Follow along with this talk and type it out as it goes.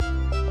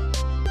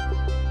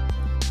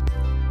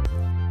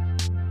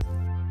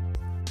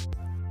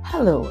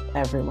Hello,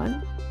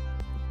 everyone,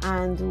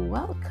 and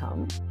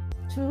welcome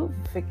to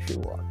Victory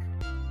Walk.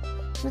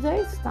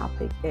 Today's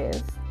topic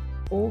is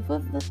over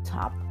the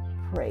top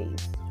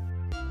praise.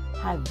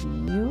 Have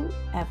you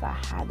ever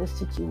had a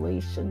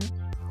situation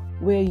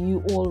where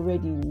you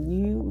already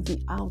knew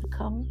the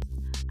outcome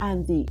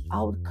and the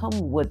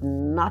outcome would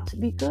not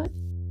be good?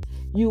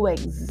 You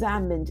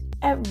examined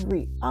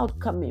every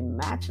outcome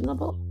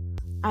imaginable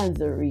and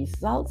the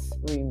results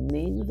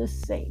remain the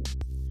same.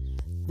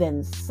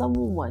 Then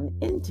someone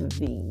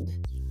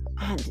intervened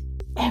and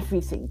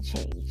everything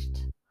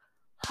changed.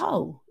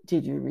 How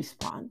did you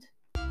respond?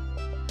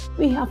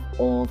 We have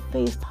all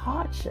faced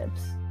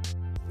hardships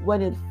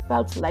when it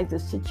felt like the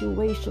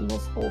situation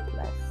was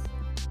hopeless.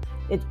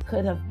 It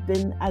could have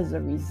been as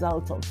a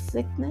result of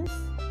sickness,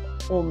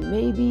 or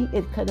maybe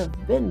it could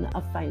have been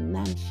a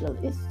financial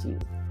issue.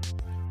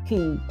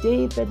 King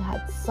David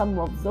had some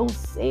of those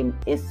same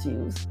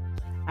issues,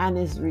 and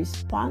his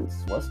response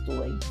was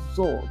to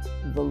exalt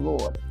the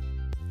Lord.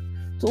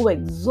 To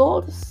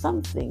exalt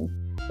something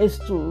is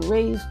to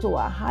raise to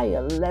a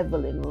higher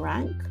level in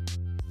rank,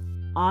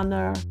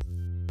 honor,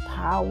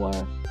 power,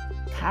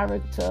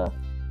 character,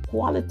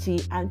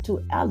 quality, and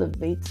to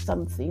elevate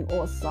something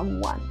or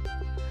someone.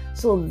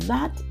 So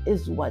that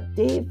is what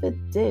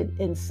David did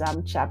in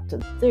Psalm chapter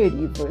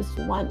 30, verse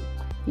 1.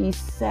 He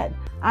said,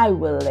 I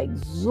will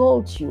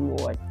exalt you,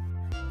 Lord,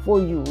 for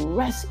you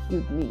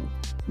rescued me.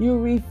 You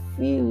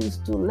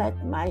refused to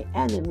let my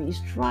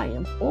enemies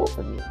triumph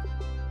over me.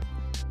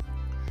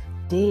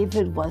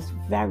 David was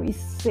very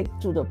sick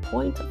to the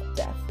point of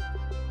death,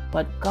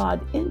 but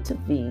God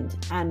intervened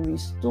and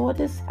restored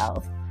his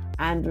health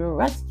and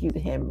rescued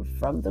him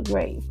from the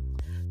grave.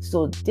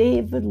 So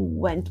David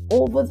went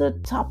over the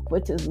top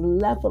with his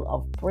level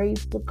of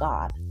praise to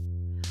God.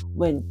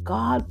 When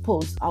God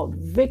pulls out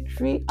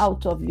victory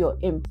out of your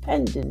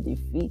impending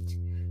defeat,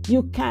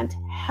 you can't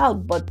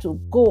help but to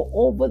go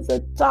over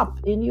the top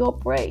in your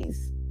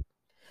praise.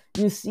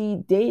 You see,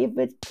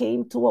 David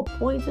came to a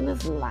point in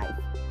his life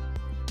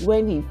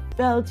when he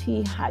felt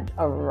he had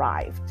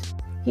arrived.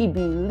 He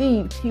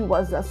believed he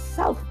was a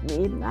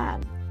self-made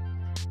man.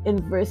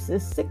 In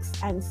verses 6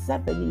 and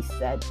 7, he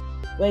said,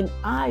 when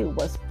I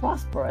was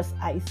prosperous,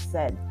 I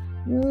said,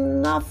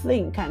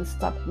 nothing can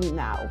stop me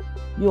now.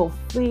 Your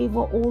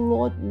favor, O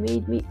Lord,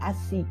 made me as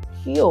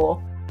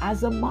secure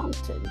as a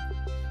mountain.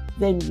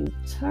 Then you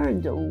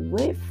turned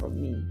away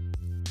from me,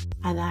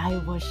 and I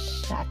was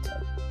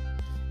shattered.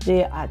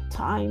 There are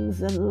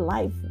times in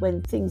life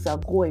when things are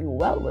going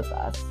well with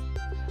us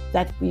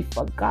that we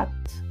forgot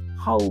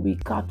how we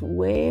got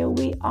where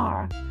we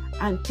are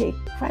and take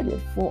credit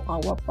for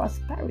our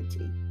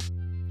prosperity.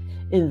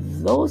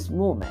 In those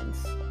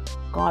moments,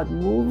 God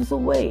moves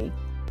away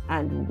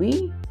and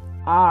we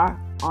are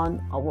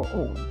on our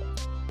own.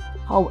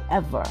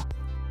 However,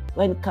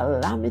 when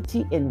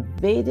calamity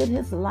invaded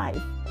his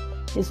life,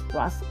 his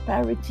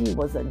prosperity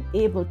was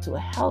unable to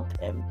help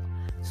him.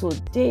 So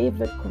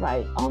David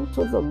cried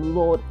unto the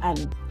Lord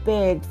and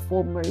begged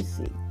for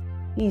mercy.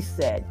 He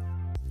said,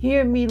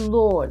 hear me,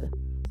 Lord,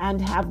 and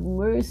have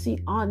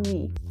mercy on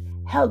me.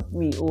 Help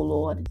me, O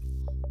Lord.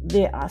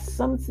 There are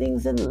some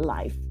things in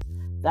life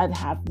that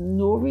have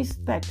no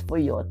respect for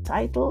your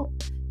title,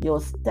 your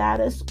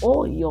status,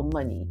 or your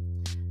money.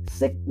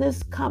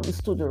 Sickness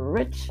comes to the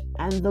rich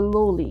and the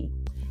lowly.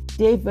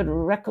 David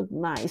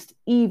recognized,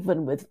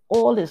 even with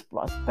all his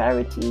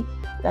prosperity,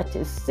 that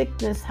his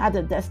sickness had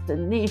a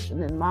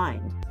destination in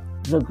mind,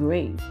 the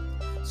grave.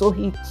 So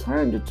he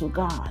turned to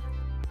God.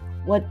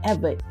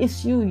 Whatever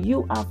issue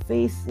you are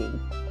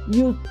facing,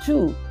 you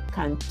too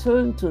can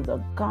turn to the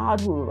God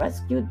who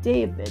rescued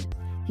David.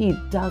 He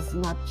does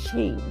not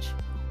change.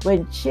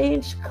 When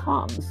change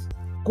comes,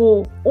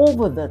 go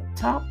over the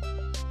top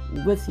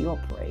with your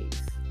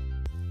praise.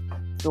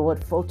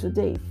 Thought for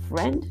today,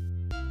 friend,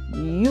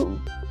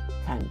 you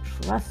can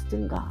trust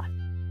in God.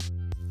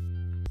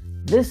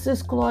 This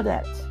is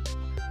Claudette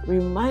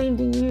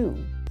reminding you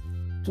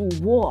to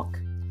walk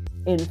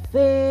in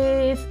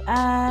faith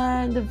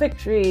and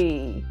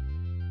victory.